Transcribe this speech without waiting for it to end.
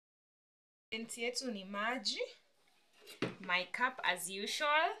Ingredients yetu ni maji, my cup as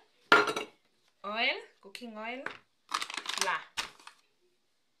usual, oil, cooking oil, flour.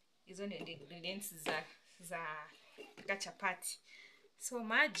 Hizo ni ingredients za chapati. So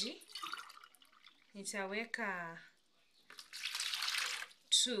maji nitaweka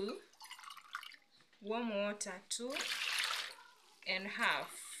 2, warm water 2.5.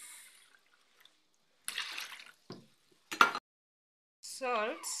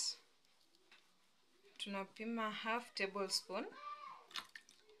 Salt tunapima 1/2 tablespoon.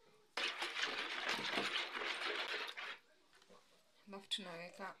 Alafu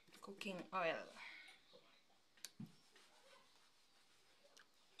tunaweka cooking oil.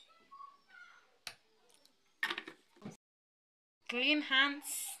 Clean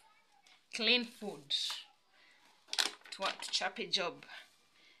hands, clean food. Tuchape job.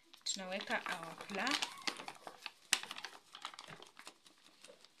 Tunaweka our flour.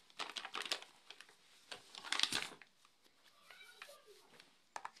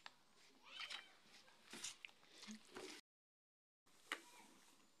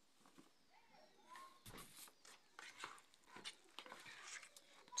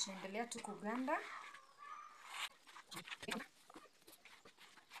 Tunaendelea tu kuganda.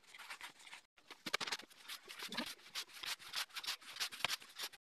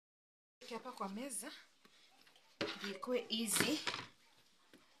 Hapa kwa meza ikuwe easy.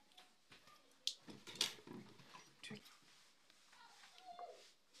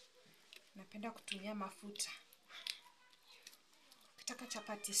 Napenda kutumia mafuta. Ukitaka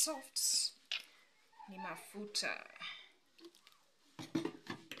chapati soft ni mafuta.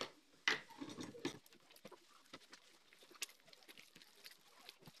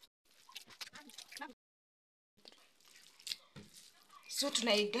 So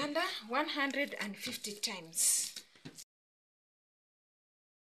tunaiganda 150 times.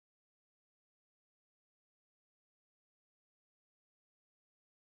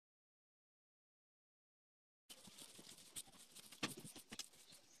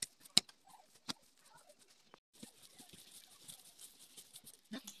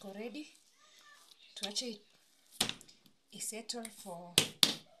 Iko ready. Tuache isettle for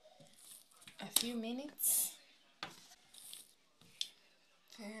a few minutes.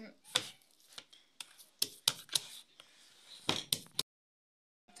 Then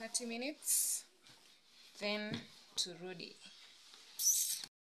 30 minutes. Then turudi.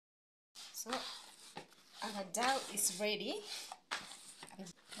 So our dough is ready.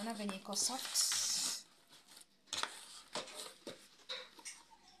 Naona venye iko soft.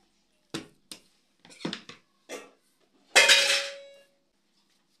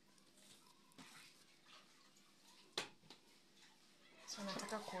 So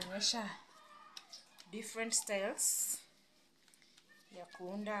nataka kuonyesha different styles ya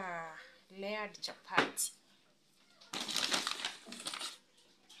kuunda layered chapati.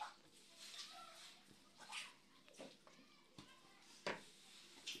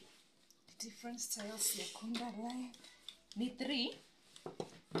 Different styles ya kuunda layered. Ni 3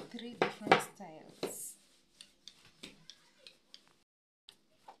 different styles.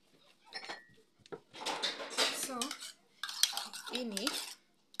 So ini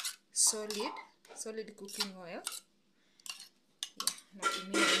solid cooking oil.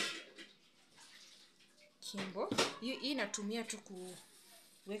 Natumia kimbo. Hii natumia tu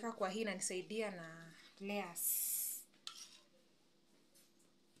kuweka kwa hii, inanisaidia na layers.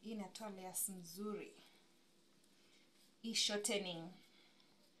 Hii inatoa layers nzuri. Hii shortening.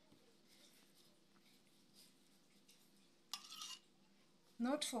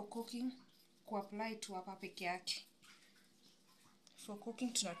 Not for cooking, apply tu hapa peke yake. For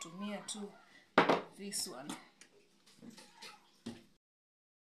cooking tunatumia tu this one.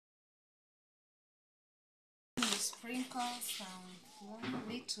 Sprinkle some flour,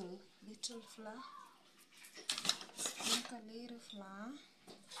 little flour. Sprinkle little flour.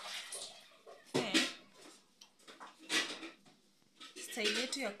 Then style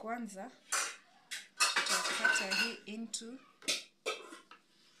yetu ya kwanza tutakata hii into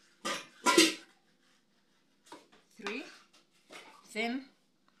 3, then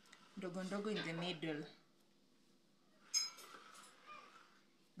ndogo in the middle,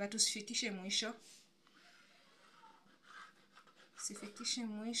 but usifikishe mwisho.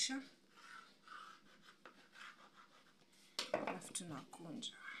 Alafu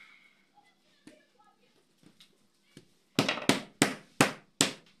tunakunja.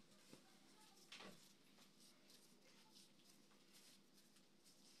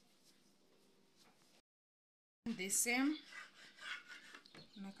 The same,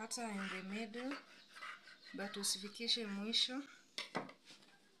 nakata in the middle, but usifikishe mwisho.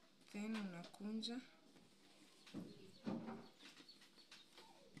 Then Then unakunja.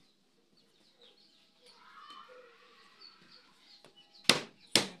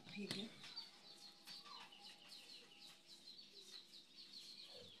 Unapiga.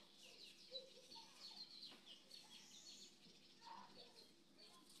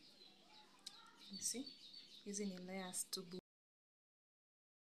 You see? Hizi ni layers to be.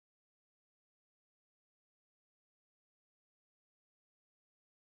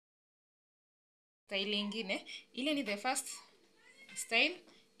 Style ingine, ile ni the first style,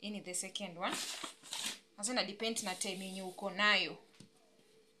 hii ni the second one. Sasa na depend na time yenye uko nayo.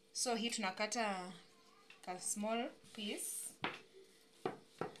 So hii tunakata ka small piece.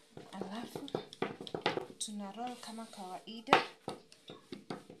 Alafu tuna roll kama kawaida.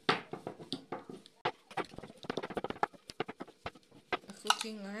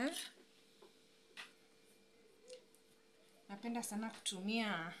 Cooking oil. Napenda sana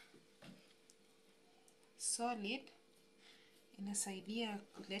kutumia solid, inasaidia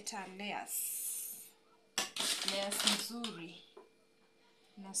kuleta layers nzuri.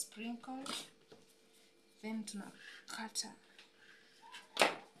 Na sprinkle, then tunakata.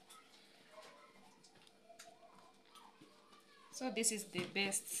 So this is the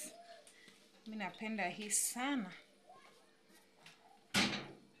best. Mimi napenda hii sana.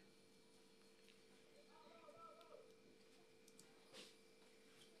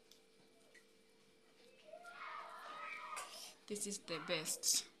 This is the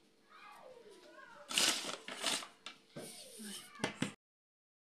best.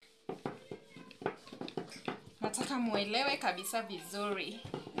 Nataka muelewe kabisa vizuri.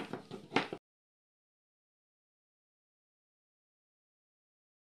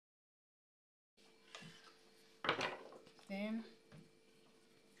 Then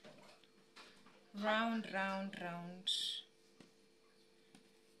round.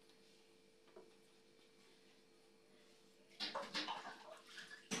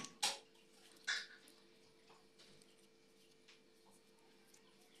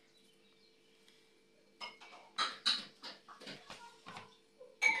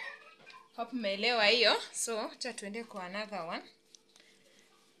 Hope umeelewa hiyo. So acha tuende kwa another one.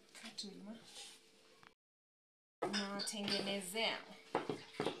 Na tengenezea.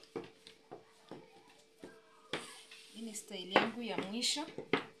 Hii ni style yangu ya mwisho.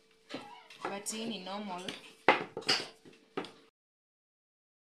 But hii ni normal.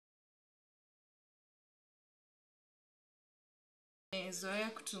 Zoea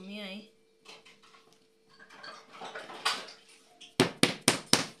kutumia hii.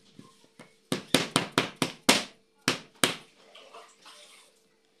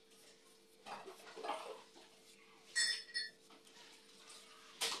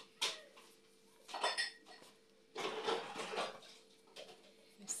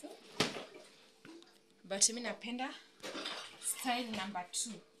 But mimi napenda style number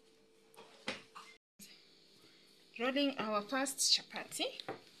 2. Rolling our first chapati.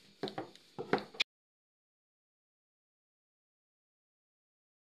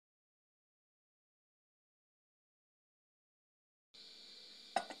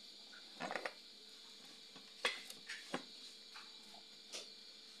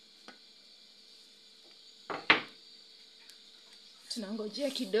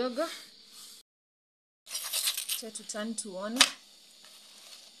 Tunangojea kidogo. Acha tuturn tuone.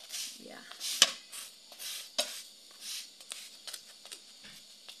 Yeah.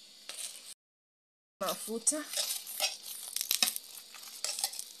 Mafuta.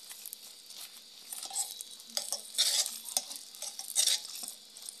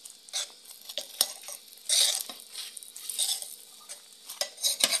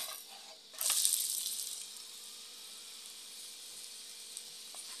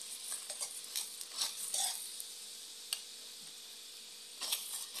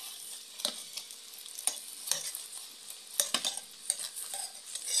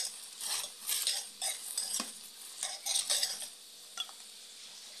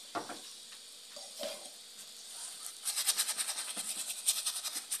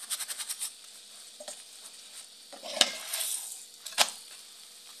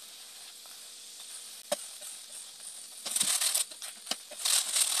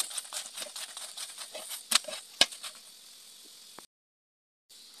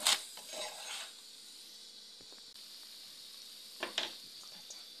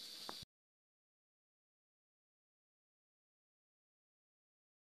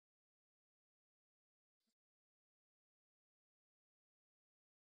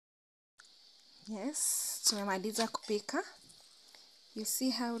 Yes, tumemaliza kupika. You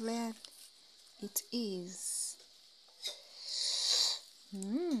see how layered it is.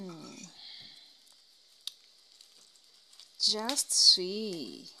 Just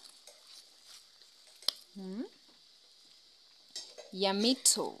see.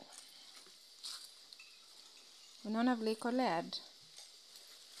 Yamito. Unaona vile iko layered?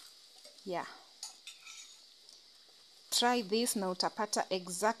 Yeah. Try this na utapata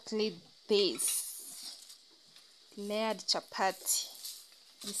exactly this. Layered chapati.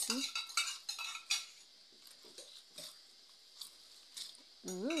 You see?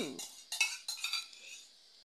 Ooh.